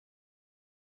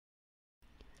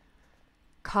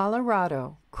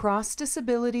Colorado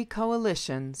Cross-Disability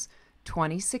Coalition's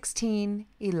 2016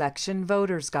 Election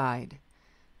Voters Guide,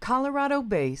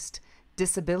 Colorado-based,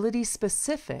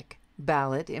 disability-specific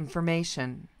ballot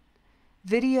information.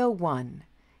 Video 1,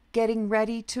 Getting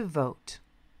Ready to Vote.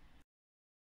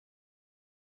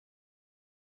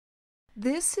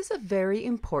 This is a very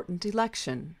important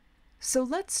election, so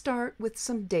let's start with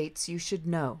some dates you should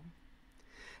know.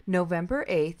 November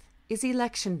 8th is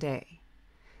Election Day.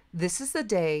 This is the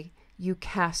day you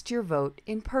cast your vote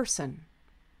in person.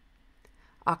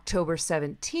 October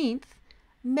 17th,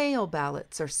 mail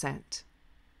ballots are sent.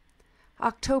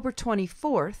 October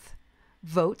 24th,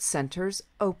 vote centers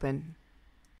open.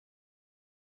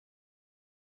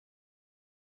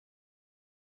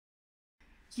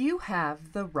 You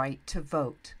have the right to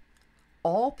vote.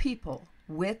 All people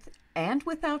with and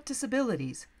without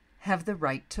disabilities have the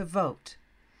right to vote,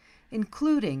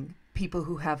 including people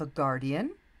who have a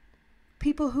guardian,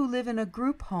 people who live in a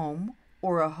group home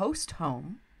or a host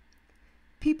home,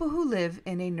 people who live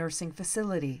in a nursing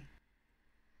facility.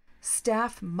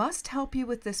 Staff must help you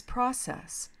with this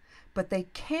process, but they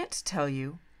can't tell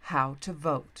you how to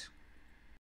vote.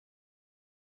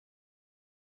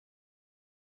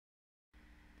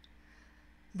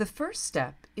 The first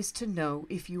step is to know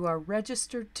if you are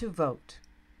registered to vote.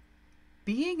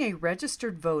 Being a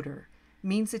registered voter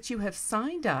means that you have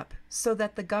signed up so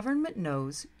that the government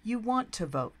knows you want to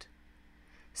vote.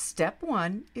 Step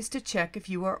 1 is to check if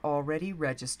you are already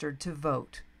registered to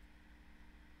vote.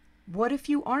 What if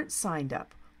you aren't signed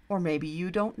up, or maybe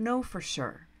you don't know for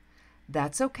sure?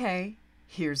 That's okay.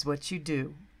 Here's what you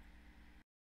do.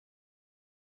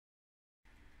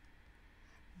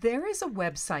 There is a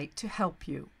website to help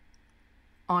you.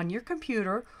 On your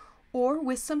computer or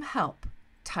with some help,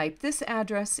 type this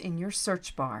address in your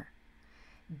search bar: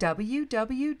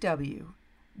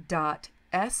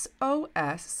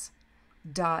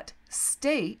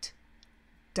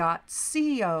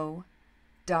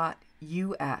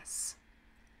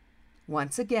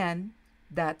 Once again,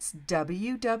 that's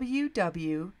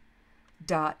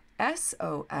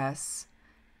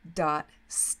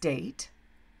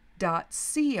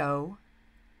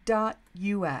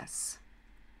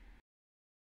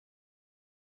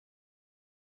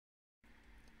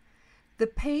The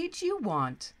page you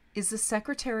want is the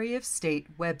Secretary of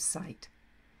State website.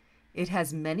 It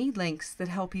has many links that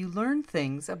help you learn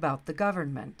things about the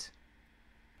government.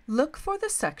 Look for the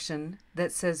section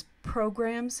that says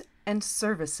Programs and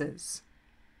Services.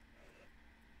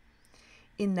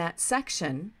 In that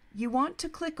section, you want to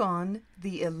click on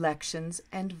the Elections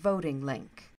and Voting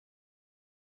link.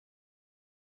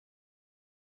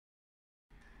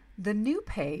 The new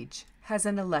page has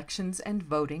an Elections and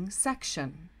Voting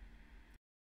section.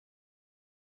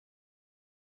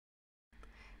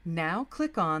 Now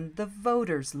click on the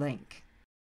Voters link.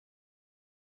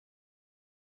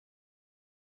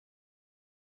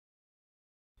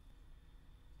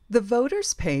 The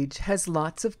Voters page has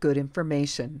lots of good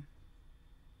information.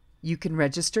 You can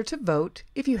register to vote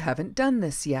if you haven't done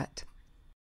this yet.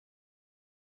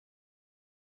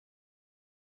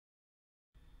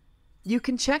 You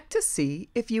can check to see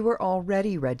if you are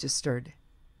already registered.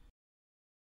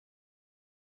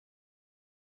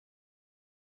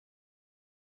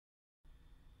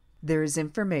 There is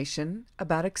information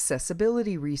about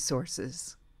accessibility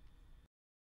resources.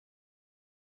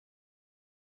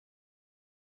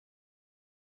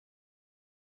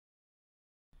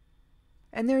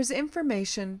 And there is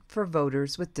information for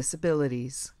voters with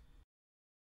disabilities.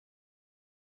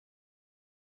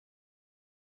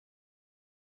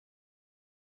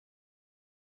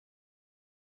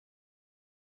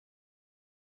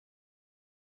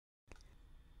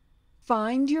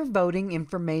 Find your voting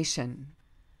information.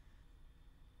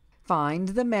 Find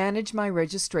the Manage My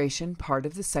Registration part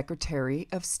of the Secretary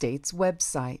of State's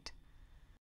website.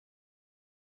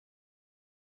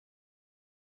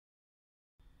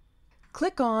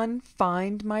 Click on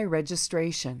Find My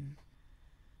Registration.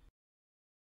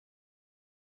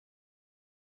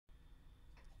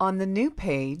 On the new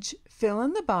page, fill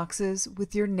in the boxes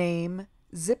with your name,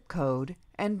 zip code,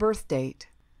 and birth date.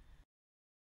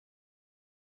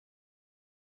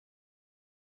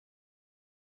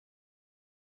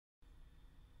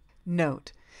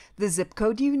 Note, the zip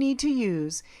code you need to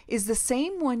use is the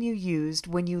same one you used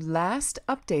when you last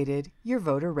updated your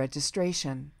voter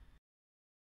registration.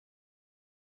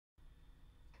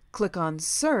 Click on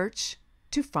Search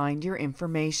to find your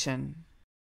information.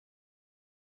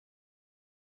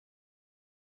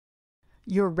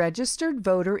 Your registered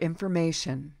voter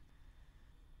information.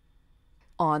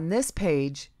 On this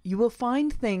page, you will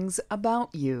find things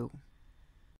about you.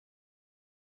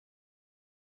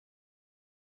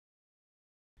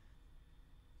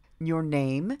 your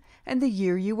name and the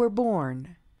year you were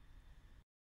born,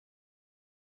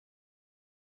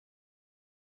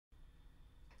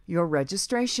 your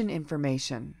registration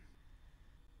information,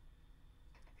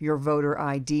 your voter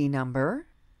ID number,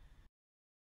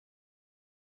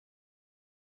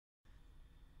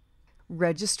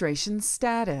 registration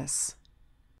status,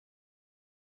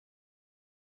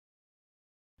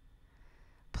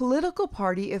 political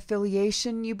party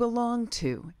affiliation you belong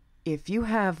to, if you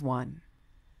have one,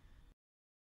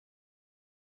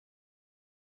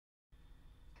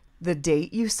 the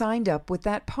date you signed up with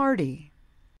that party,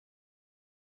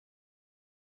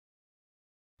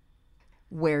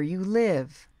 where you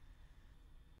live.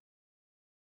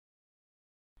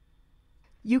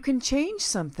 You can change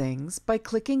some things by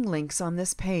clicking links on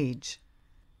this page.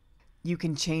 You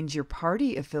can change your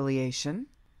party affiliation.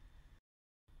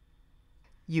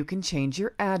 You can change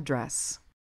your address.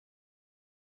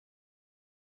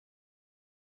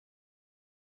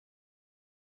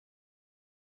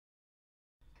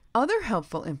 Other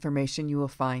helpful information you will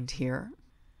find here: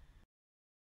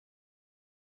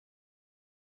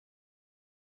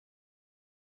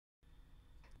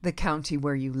 the county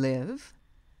where you live,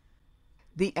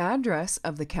 the address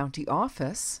of the county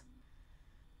office,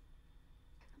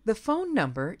 the phone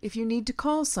number if you need to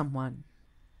call someone,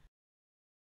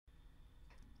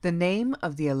 the name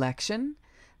of the election,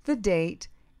 the date,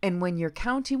 and when your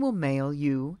county will mail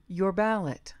you your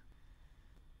ballot,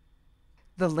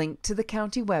 the link to the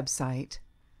county website,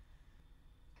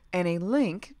 and a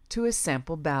link to a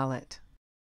sample ballot.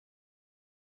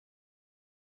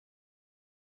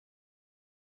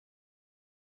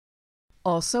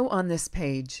 Also on this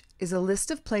page is a list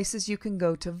of places you can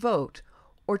go to vote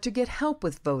or to get help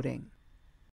with voting.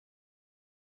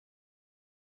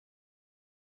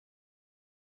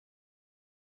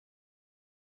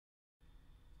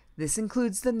 This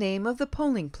includes the name of the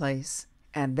polling place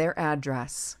and their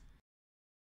address.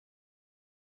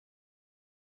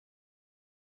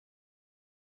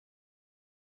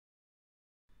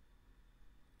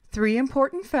 Three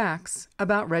important facts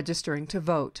about registering to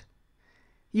vote.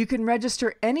 You can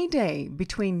register any day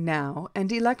between now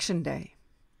and Election Day.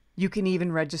 You can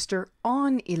even register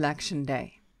on Election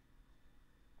Day.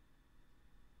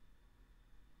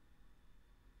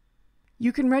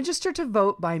 You can register to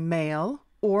vote by mail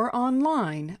or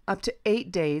online up to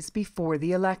 8 days before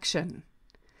the election.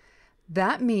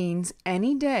 That means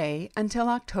any day until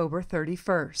October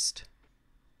 31st.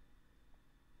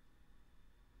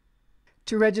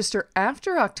 To register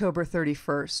after October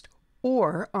 31st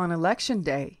or on Election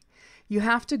Day, you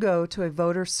have to go to a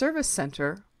voter service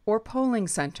center or polling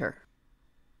center.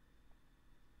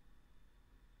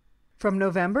 From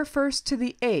November 1st to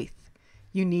the 8th,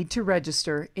 you need to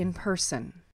register in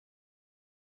person.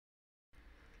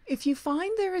 If you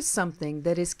find there is something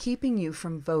that is keeping you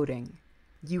from voting,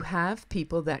 you have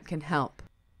people that can help.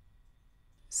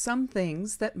 Some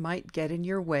things that might get in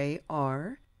your way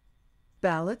are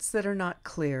ballots that are not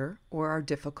clear or are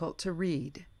difficult to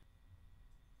read,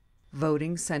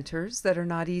 voting centers that are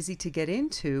not easy to get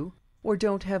into or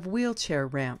don't have wheelchair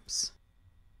ramps,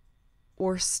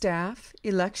 or staff,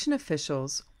 election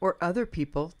officials, or other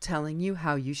people telling you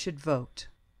how you should vote.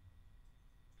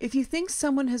 If you think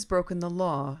someone has broken the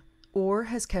law or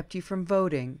has kept you from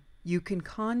voting, you can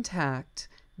contact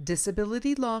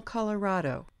Disability Law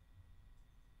Colorado.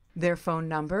 Their phone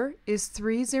number is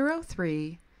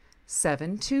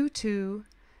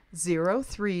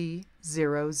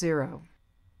 303-722-0300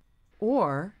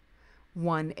 or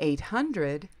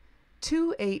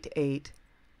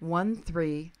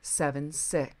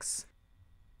 1-800-288-1376.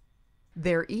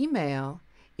 Their email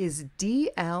is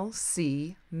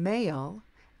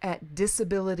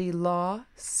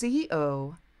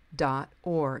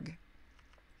dlcmail@disabilitylawco.org.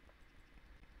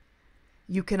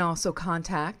 You can also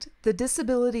contact the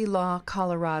Disability Law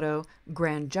Colorado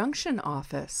Grand Junction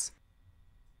office.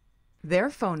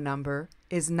 Their phone number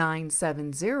is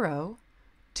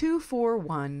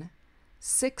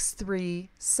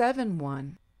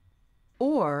 970-241-6371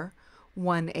 or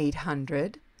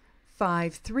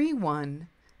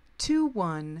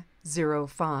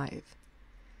 1-800-531-2105.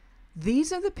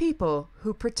 These are the people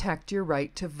who protect your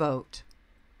right to vote.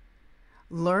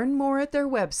 Learn more at their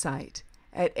website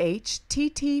at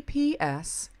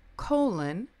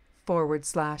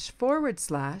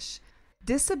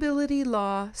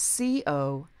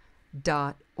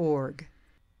https://disabilitylawco.org.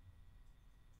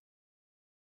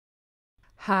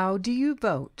 How do you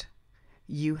vote?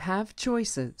 You have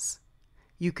choices.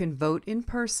 You can vote in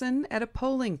person at a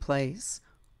polling place,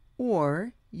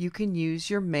 or you can use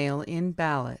your mail-in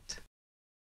ballot.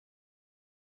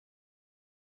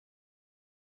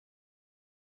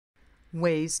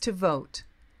 Ways to vote.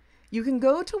 You can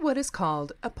go to what is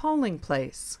called a polling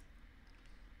place.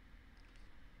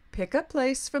 Pick a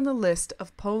place from the list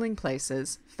of polling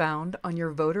places found on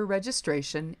your voter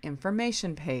registration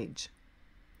information page.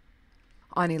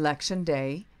 On Election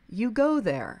Day, you go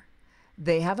there.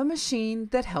 They have a machine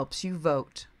that helps you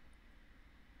vote.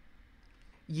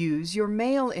 Use your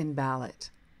mail-in ballot.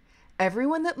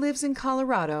 Everyone that lives in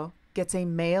Colorado gets a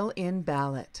mail-in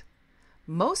ballot.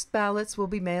 Most ballots will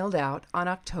be mailed out on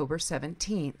October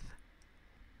 17th.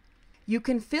 You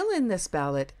can fill in this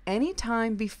ballot any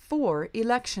time before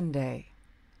Election Day.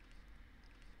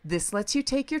 This lets you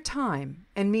take your time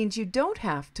and means you don't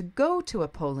have to go to a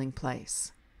polling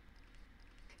place.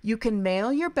 You can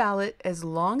mail your ballot as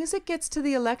long as it gets to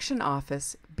the election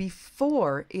office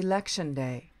before Election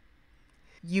Day.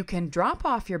 You can drop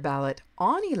off your ballot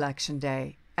on Election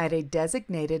Day at a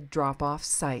designated drop-off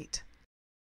site.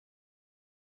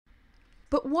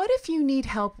 But what if you need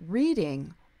help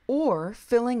reading or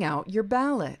filling out your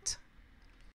ballot?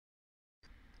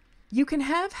 You can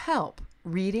have help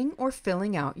reading or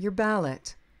filling out your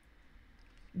ballot.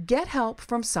 Get help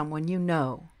from someone you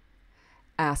know.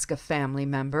 Ask a family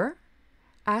member.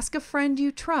 Ask a friend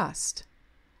you trust.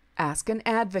 Ask an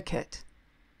advocate.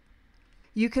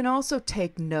 You can also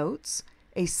take notes,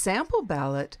 a sample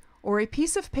ballot, or a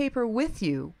piece of paper with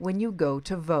you when you go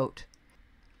to vote.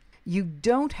 You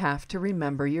don't have to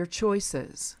remember your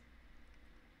choices.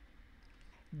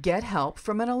 Get help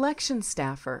from an election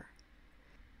staffer.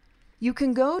 You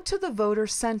can go to the voter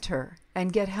center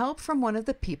and get help from one of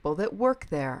the people that work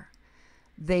there.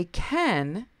 They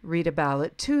can read a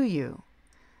ballot to you.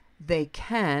 They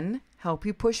can help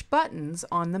you push buttons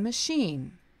on the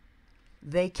machine.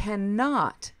 They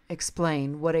cannot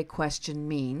explain what a question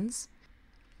means,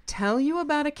 tell you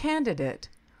about a candidate,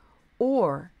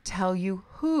 or tell you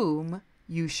whom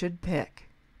you should pick.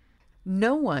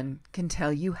 No one can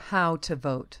tell you how to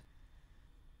vote.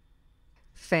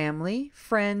 Family,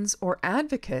 friends, or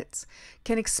advocates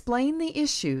can explain the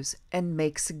issues and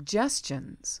make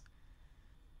suggestions.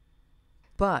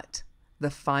 But the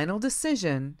final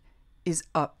decision is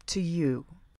up to you.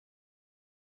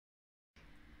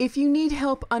 If you need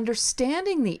help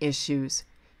understanding the issues,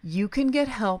 you can get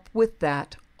help with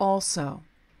that also.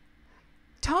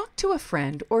 Talk to a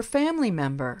friend or family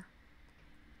member.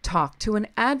 Talk to an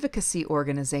advocacy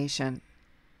organization.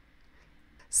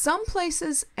 Some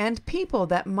places and people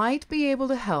that might be able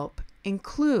to help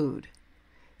include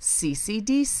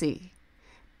CCDC.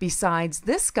 Besides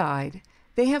this guide,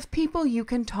 they have people you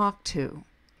can talk to.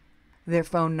 Their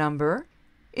phone number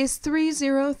is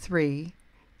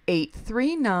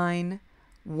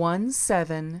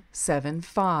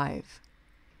 303-839-1775.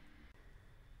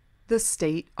 The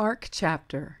State ARC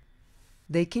Chapter.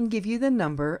 They can give you the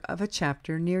number of a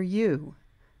chapter near you.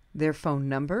 Their phone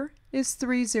number is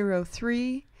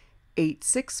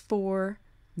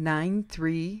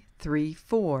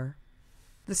 303-864-9334.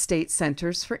 The State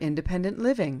Centers for Independent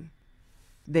Living.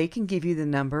 They can give you the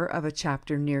number of a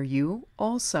chapter near you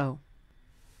also.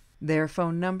 Their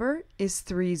phone number is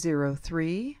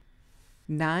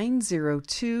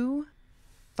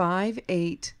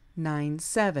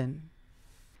 303-902-5897.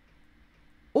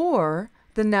 Or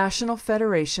the National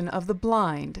Federation of the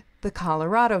Blind, the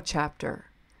Colorado chapter.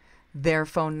 Their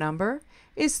phone number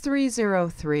is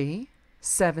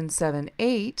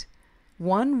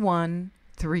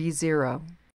 303-778-1130.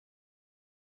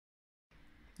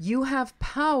 You have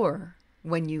power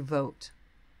when you vote.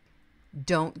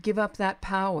 Don't give up that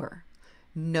power.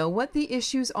 Know what the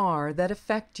issues are that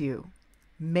affect you.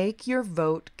 Make your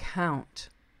vote count.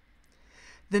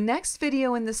 The next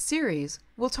video in this series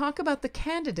will talk about the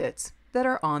candidates that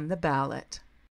are on the ballot.